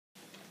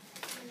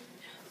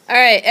All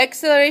right,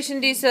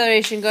 acceleration,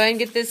 deceleration. Go ahead and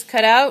get this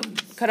cut out.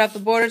 Cut off the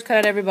borders, cut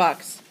out every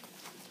box.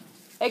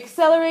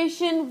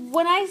 Acceleration,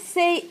 when I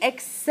say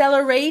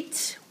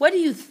accelerate, what do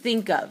you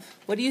think of?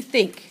 What do you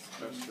think?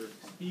 Faster.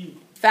 Speed.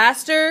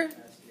 Faster?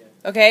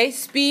 Okay,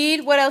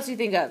 speed. What else do you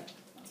think of?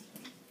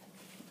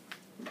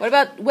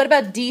 What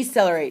about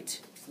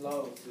decelerate?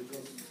 Slow.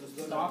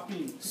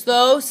 Stopping.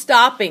 Slow,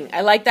 stopping.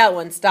 I like that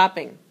one,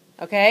 stopping.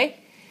 Okay?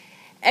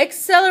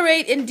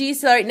 Accelerate and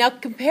decelerate. Now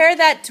compare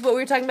that to what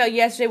we were talking about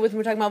yesterday when we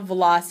were talking about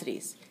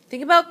velocities.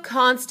 Think about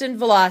constant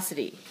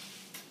velocity.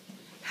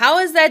 How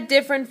is that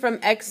different from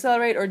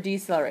accelerate or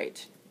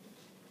decelerate?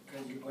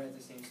 Because you're going at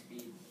the same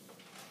speed.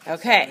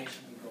 Okay. Acceleration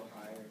can go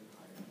higher and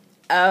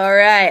higher. All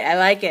right, I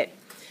like it.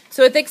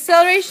 So with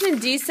acceleration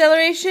and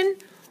deceleration,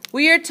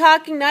 we are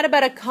talking not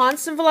about a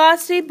constant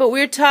velocity, but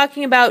we're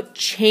talking about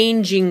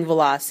changing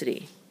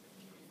velocity.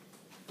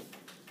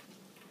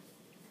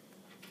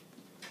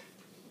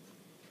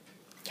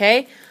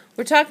 Okay?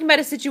 We're talking about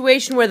a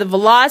situation where the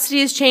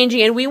velocity is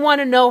changing and we want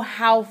to know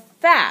how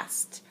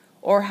fast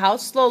or how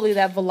slowly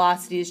that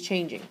velocity is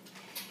changing.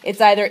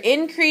 It's either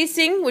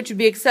increasing, which would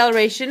be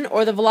acceleration,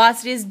 or the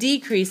velocity is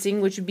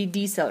decreasing, which would be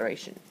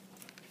deceleration.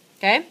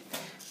 Okay?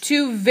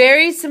 Two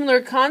very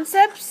similar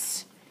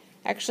concepts.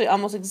 Actually,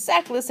 almost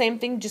exactly the same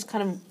thing, just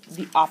kind of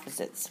the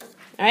opposites.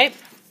 All right?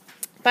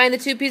 Find the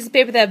two pieces of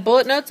paper that have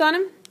bullet notes on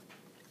them.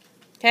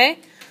 Okay?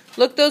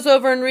 Look those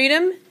over and read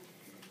them.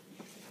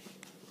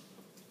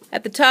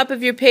 At the top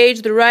of your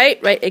page, the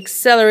right, write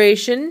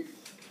acceleration.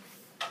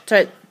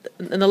 Sorry,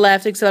 on the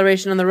left,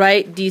 acceleration. On the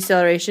right,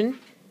 deceleration.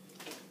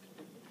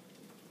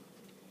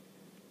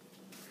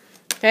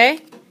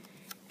 Okay?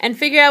 And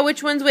figure out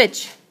which one's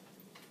which.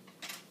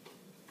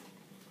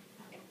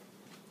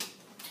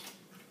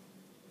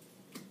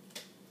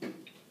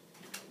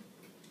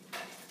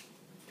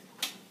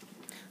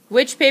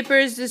 Which paper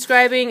is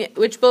describing,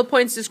 which bullet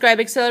points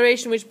describe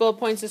acceleration, which bullet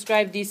points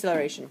describe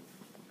deceleration?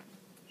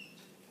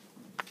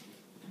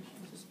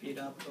 To speed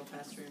up, go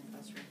faster and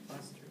faster and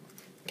faster.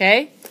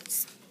 Okay?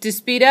 To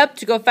speed up,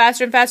 to go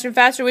faster and faster and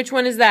faster, which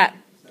one is that?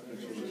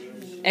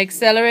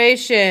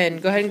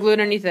 Acceleration. Go ahead and glue it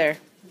underneath there.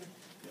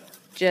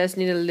 Just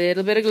need a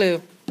little bit of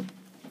glue.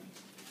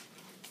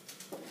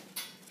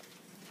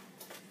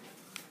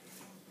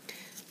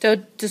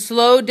 To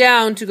slow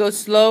down, to go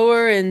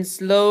slower and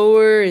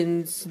slower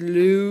and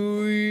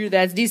slower,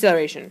 that's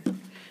deceleration.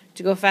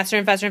 To go faster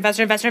and faster and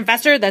faster and faster and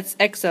faster, that's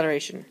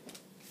acceleration.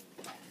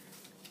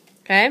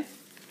 Okay?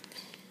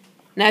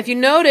 Now if you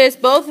notice,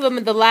 both of them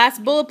at the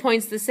last bullet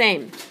point's the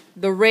same.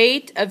 The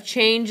rate of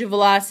change of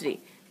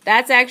velocity.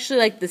 That's actually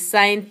like the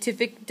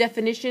scientific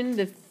definition,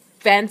 the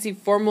fancy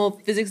formal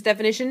physics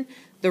definition.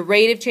 The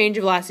rate of change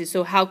of velocity.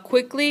 So how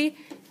quickly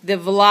the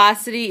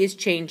velocity is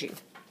changing.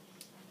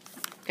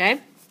 Okay?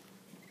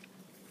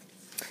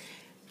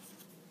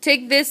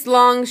 Take this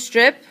long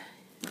strip.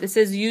 This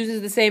says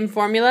uses the same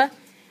formula.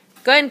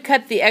 Go ahead and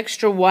cut the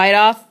extra white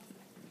off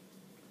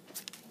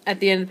at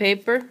the end of the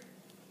paper.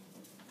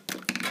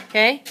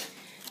 Okay?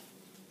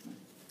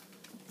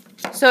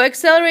 So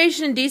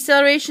acceleration and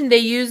deceleration, they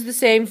use the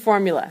same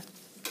formula.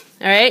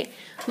 Alright?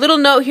 Little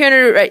note here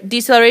under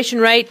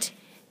deceleration, write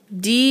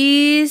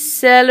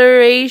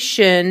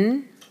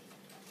deceleration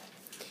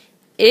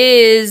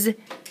is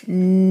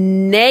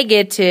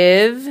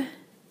negative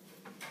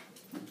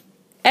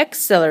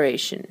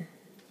acceleration.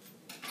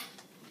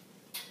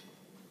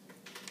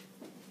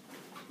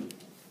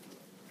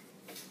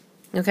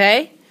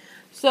 Okay?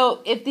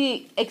 So if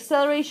the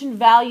acceleration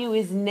value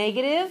is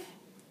negative,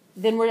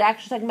 then we're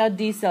actually talking about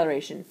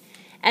deceleration.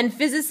 And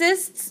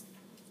physicists,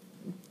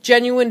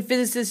 genuine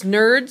physicist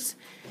nerds,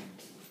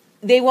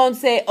 they won't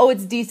say, oh,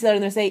 it's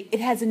decelerating. They'll say, it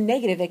has a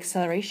negative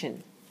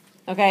acceleration.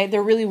 Okay?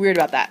 They're really weird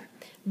about that.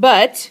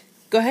 But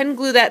go ahead and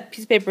glue that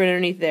piece of paper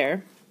underneath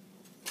there.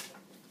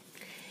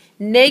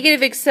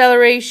 Negative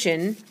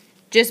acceleration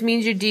just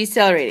means you're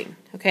decelerating.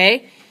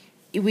 Okay?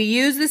 We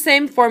use the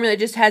same formula, it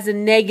just has a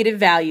negative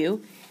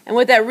value. And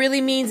what that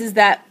really means is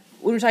that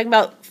when we're talking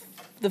about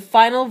the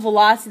final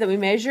velocity that we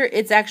measure,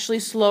 it's actually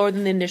slower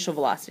than the initial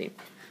velocity.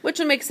 Which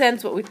will make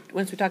sense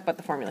once we talk about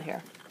the formula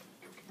here.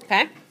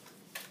 Okay?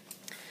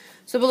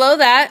 So below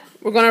that,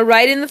 we're going to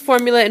write in the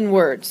formula in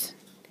words.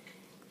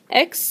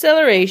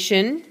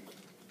 Acceleration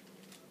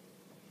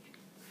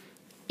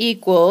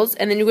equals,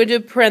 and then you're going to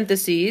do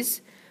parentheses,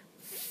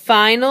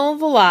 final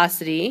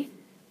velocity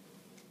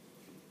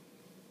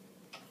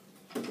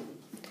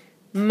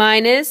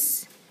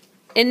minus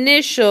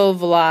initial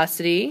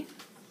velocity,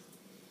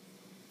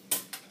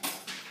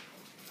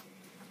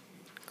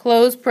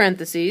 close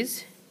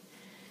parentheses,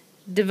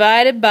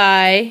 divided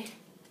by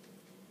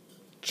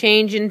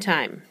change in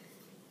time.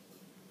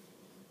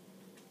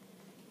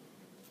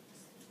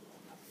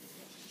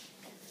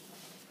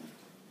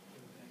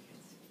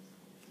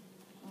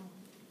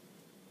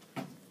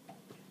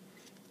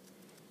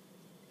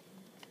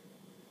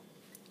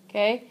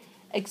 Okay?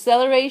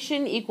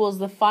 Acceleration equals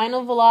the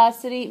final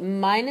velocity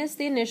minus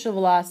the initial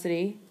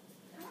velocity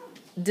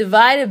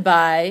divided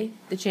by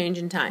the change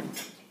in time.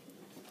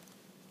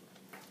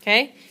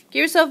 Okay?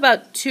 Give yourself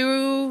about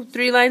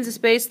 2-3 lines of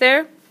space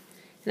there.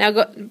 Now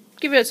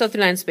give yourself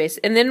 3 lines of space.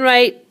 And then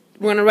we're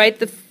going to write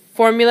the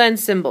formula and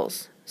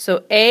symbols.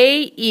 So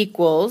A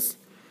equals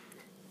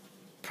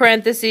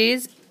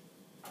parentheses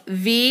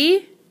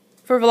V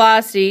for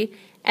velocity,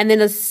 and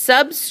then a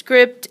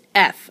subscript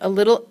F, a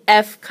little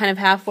F kind of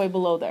halfway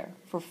below there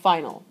for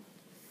final.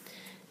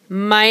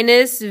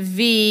 Minus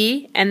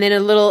V, and then a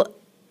little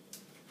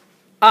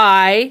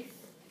I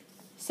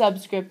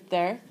subscript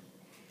there.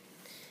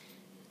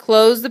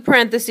 Close the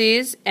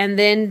parentheses, and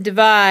then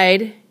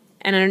divide,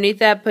 and underneath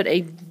that put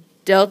a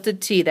delta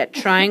T, that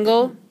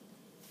triangle,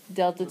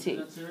 delta T.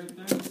 What does that say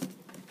right there?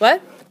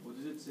 What? What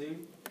does it say?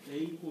 A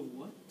equals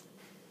what?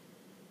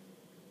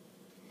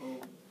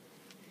 Oh.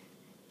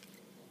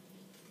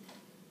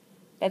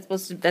 That's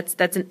supposed to,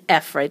 that's an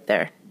F right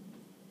there.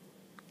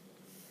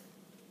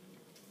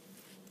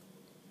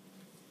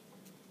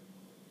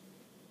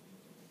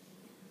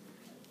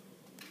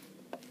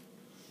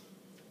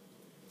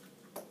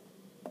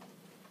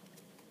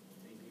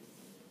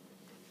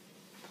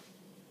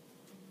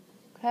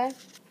 Okay.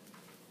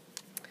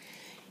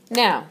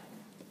 Now,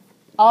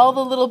 all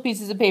the little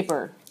pieces of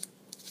paper.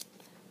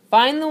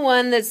 Find the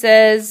one that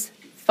says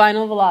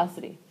final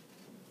velocity.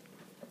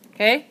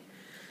 Okay?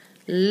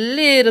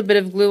 Little bit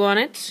of glue on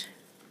it.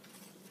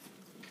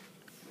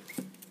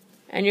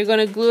 And you're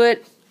going to glue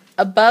it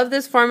above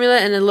this formula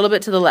and a little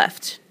bit to the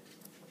left.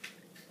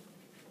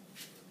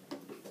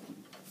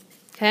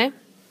 Okay?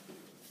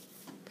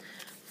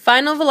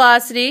 Final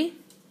velocity,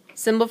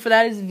 symbol for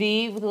that is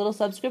V with a little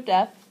subscript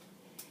F,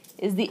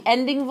 is the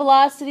ending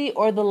velocity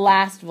or the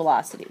last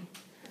velocity.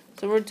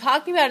 So we're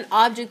talking about an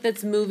object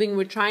that's moving.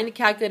 We're trying to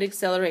calculate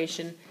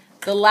acceleration.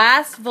 The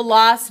last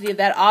velocity of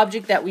that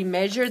object that we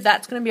measured,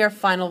 that's going to be our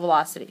final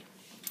velocity.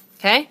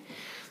 Okay?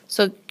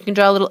 So you can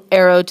draw a little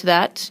arrow to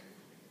that.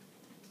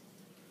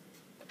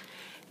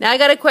 Now I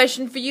got a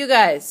question for you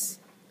guys.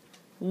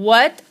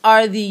 What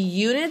are the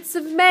units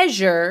of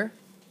measure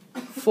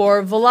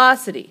for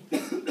velocity?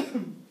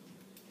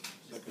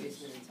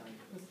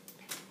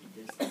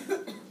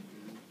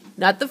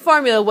 Not the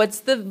formula. What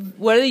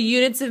are the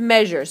units of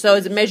measure? So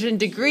is it measured in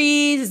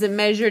degrees? Is it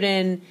measured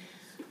in,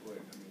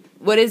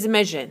 what is it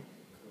measured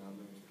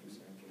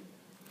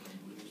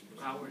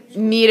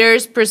in?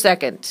 Meters per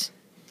second.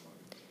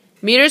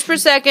 Meters per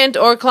second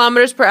or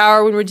kilometers per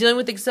hour. When we're dealing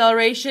with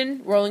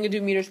acceleration, we're only going to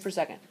do meters per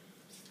second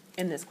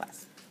in this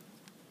class.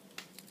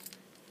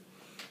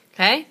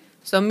 Okay?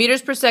 So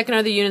meters per second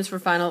are the units for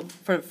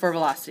for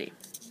velocity.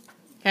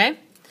 Okay?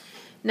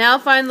 Now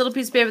find a little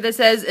piece of paper that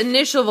says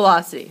initial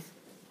velocity.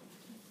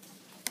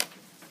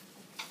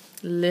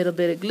 Little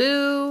bit of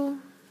glue.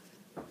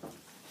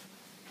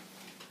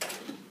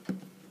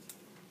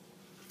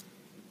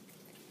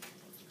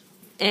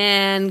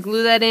 And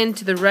glue that in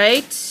to the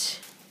right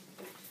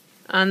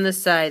on the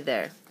side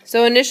there.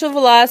 So initial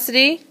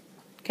velocity,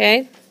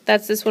 okay,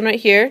 that's this one right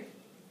here.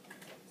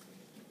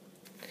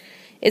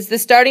 It's the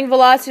starting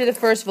velocity or the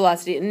first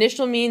velocity.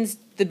 Initial means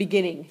the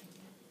beginning,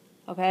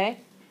 okay?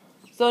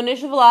 So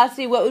initial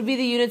velocity, what would be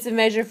the units of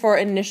measure for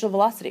initial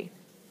velocity?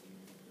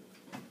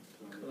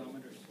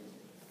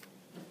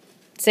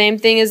 Same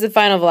thing as the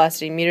final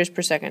velocity, meters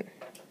per second.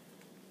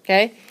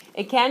 Okay?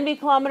 It can be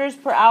kilometers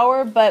per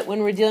hour, but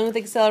when we're dealing with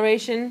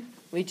acceleration,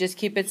 we just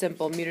keep it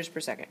simple, meters per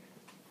second.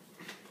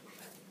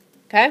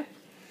 Okay?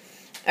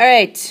 All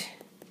right.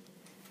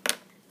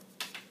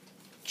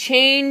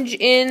 Change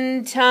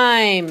in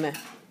time.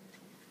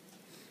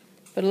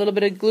 Put a little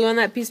bit of glue on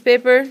that piece of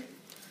paper.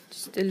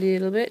 Just a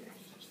little bit.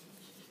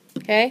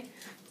 Okay?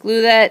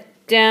 Glue that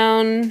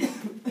down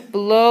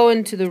below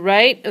and to the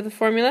right of the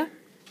formula.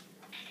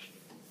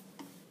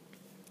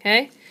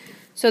 Okay,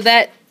 so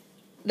that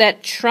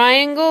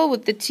triangle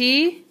with the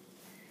T,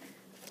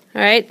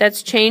 all right,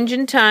 that's change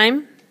in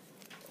time.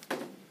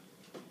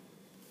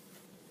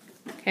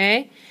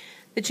 Okay,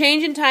 the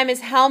change in time is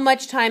how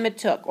much time it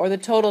took, or the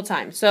total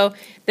time. So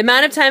the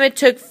amount of time it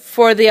took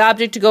for the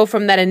object to go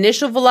from that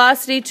initial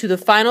velocity to the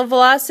final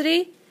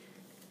velocity,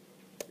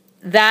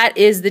 that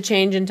is the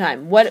change in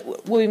time.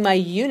 What will be my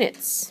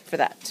units for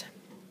that?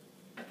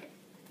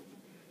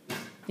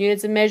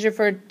 Units of measure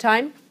for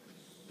time?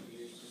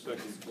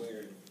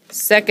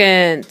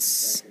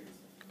 Seconds.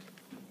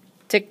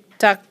 Tick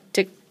tock,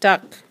 tick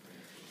tock.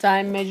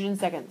 Time measured in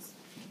seconds.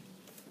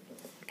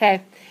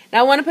 Okay. Now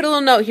I want to put a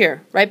little note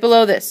here, right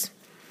below this.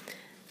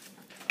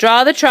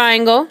 Draw the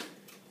triangle.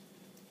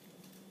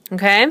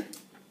 Okay.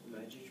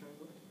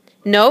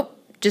 Nope.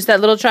 Just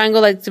that little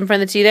triangle that's in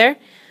front of the T there.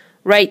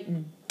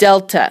 Write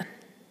delta.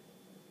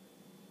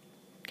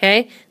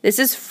 Okay. This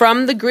is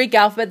from the Greek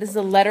alphabet. This is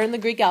a letter in the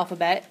Greek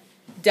alphabet.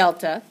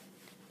 Delta.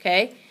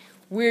 Okay.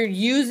 We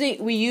use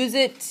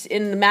it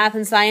in the math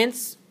and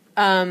science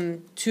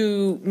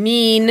to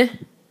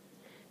mean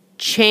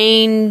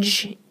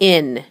change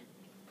in.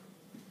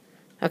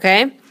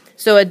 Okay?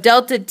 So a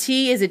delta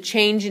T is a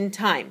change in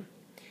time.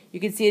 You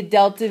can see a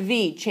delta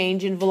V,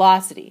 change in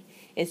velocity.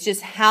 It's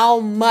just how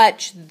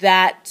much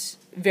that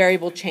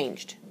variable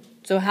changed.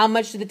 So how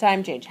much did the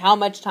time change? How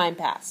much time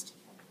passed?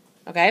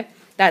 Okay?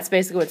 That's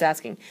basically what it's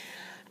asking.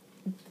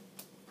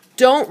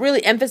 Don't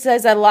really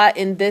emphasize that a lot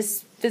in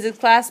this physics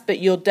class, but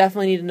you'll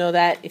definitely need to know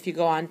that if you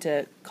go on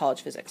to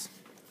college physics.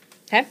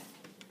 Okay?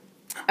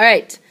 All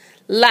right.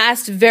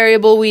 Last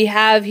variable we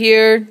have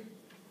here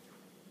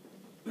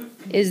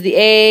is the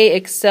A,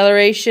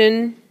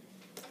 acceleration.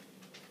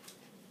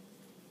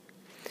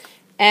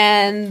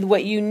 And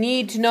what you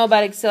need to know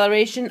about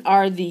acceleration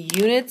are the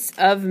units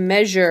of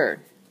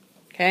measure.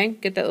 Okay?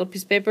 Get that little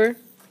piece of paper.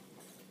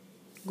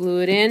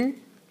 Glue it in.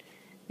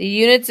 The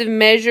units of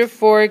measure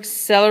for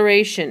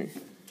acceleration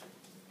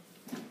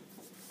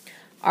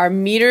are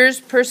meters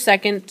per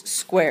second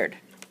squared.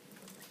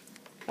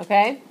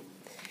 Okay?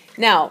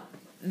 Now,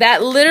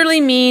 that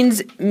literally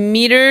means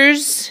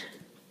meters,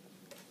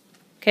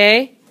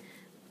 okay,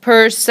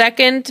 per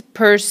second,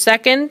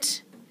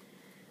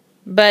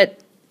 but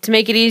to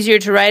make it easier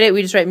to write it,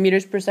 we just write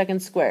meters per second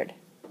squared.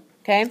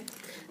 Okay?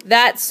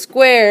 That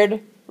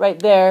squared right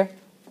there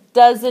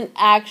doesn't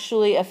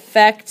actually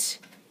affect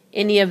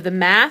any of the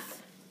math.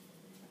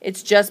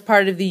 It's just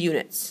part of the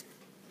units.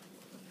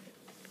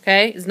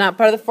 Okay? It's not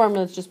part of the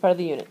formula, it's just part of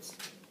the units.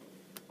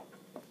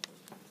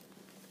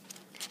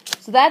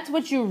 So that's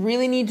what you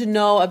really need to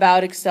know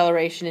about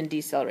acceleration and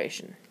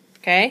deceleration.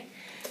 Okay?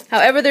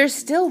 However, there's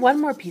still one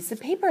more piece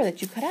of paper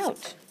that you cut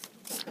out.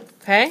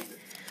 Okay?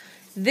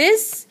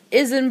 This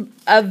is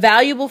a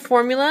valuable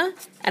formula,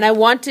 and I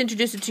want to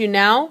introduce it to you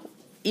now,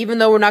 even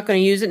though we're not going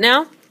to use it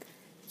now.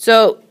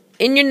 So,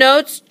 in your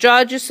notes,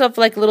 draw yourself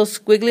like a little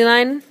squiggly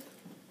line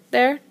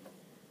there.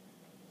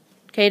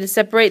 Okay, to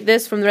separate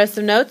this from the rest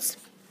of the notes.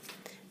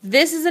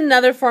 This is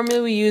another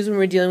formula we use when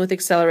we're dealing with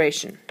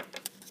acceleration.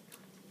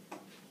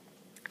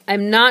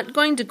 I'm not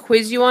going to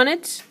quiz you on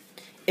it.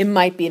 It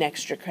might be an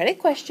extra credit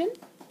question,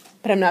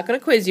 but I'm not going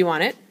to quiz you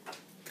on it.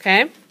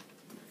 Okay?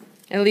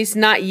 At least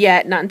not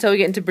yet, not until we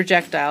get into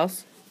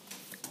projectiles.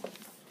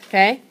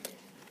 Okay?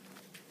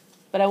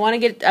 But I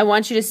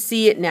want you to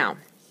see it now.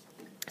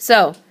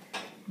 So,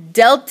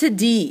 delta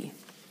D.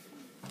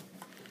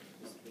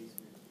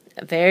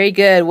 Very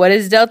good. What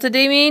does delta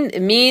D mean?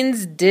 It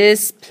means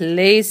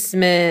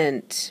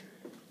displacement.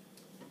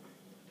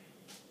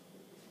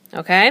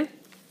 Okay?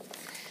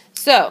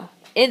 So,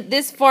 in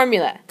this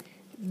formula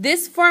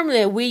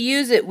we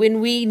use it when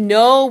we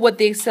know what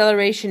the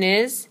acceleration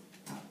is,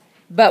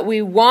 but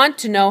we want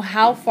to know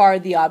how far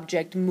the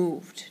object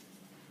moved.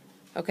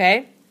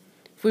 Okay?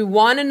 If we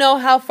want to know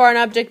how far an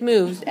object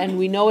moves and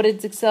we know what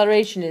its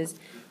acceleration is,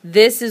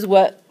 this is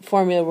what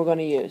formula we're going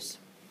to use.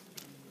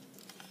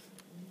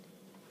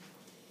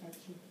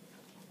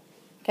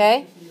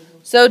 Okay?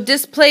 So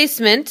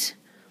displacement,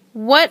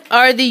 what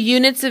are the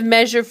units of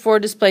measure for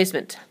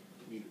displacement?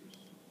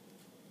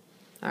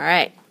 All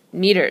right,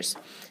 meters.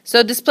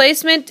 So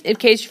displacement, in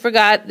case you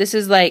forgot, this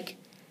is like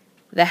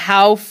the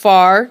how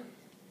far,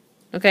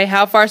 okay,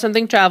 how far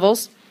something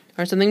travels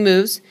or something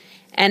moves,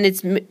 and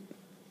it's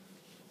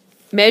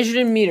measured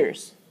in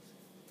meters.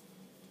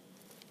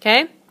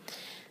 Okay?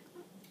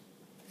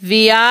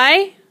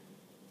 VI,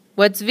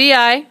 what's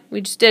VI?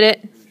 We just did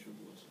it.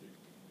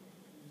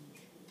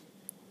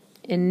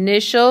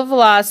 Initial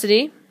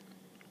velocity.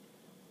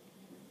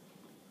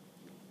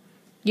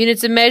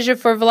 Units of measure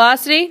for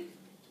velocity?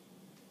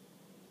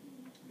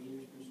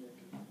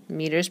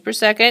 Meters per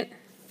second.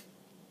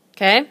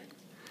 Okay.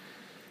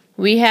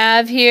 We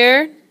have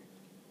here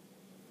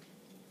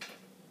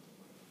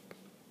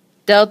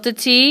delta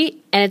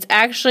T, and it's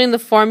actually in the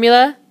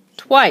formula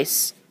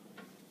twice.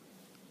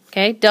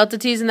 Okay, delta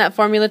T is in that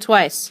formula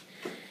twice.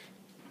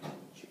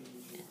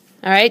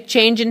 All right,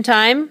 change in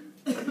time.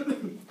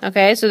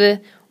 Okay, so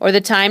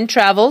the time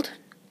traveled.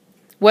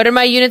 What are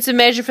my units of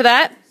measure for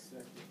that?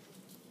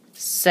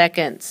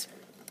 Seconds.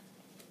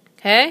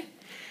 Okay?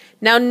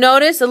 Now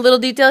notice a little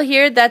detail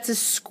here. That's a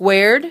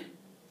squared.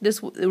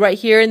 This right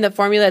here in the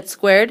formula, it's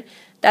squared.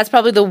 That's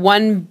probably the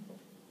one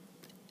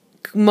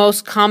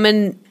most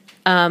common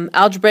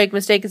algebraic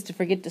mistake is to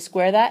forget to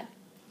square that.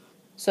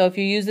 So if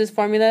you use this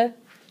formula,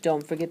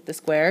 don't forget the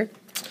square.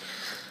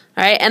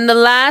 All right, and the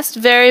last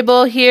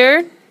variable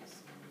here,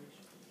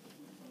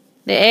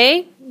 the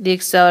A, the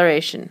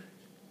acceleration.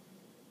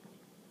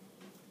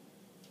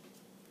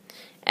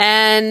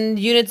 And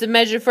units of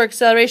measure for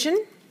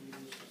acceleration?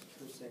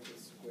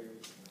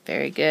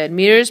 Very good.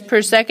 Meters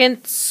per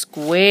second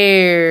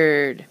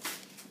squared.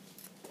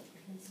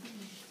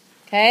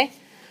 Okay?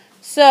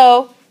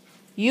 So,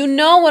 you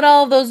know what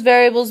all of those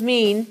variables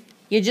mean.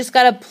 You just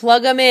got to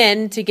plug them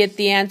in to get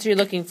the answer you're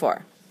looking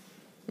for.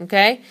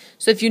 Okay?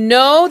 So if you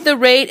know the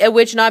rate at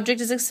which an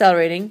object is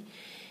accelerating,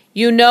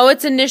 you know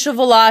its initial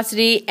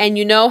velocity, and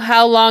you know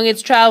how long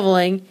it's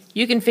traveling,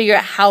 you can figure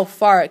out how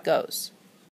far it goes.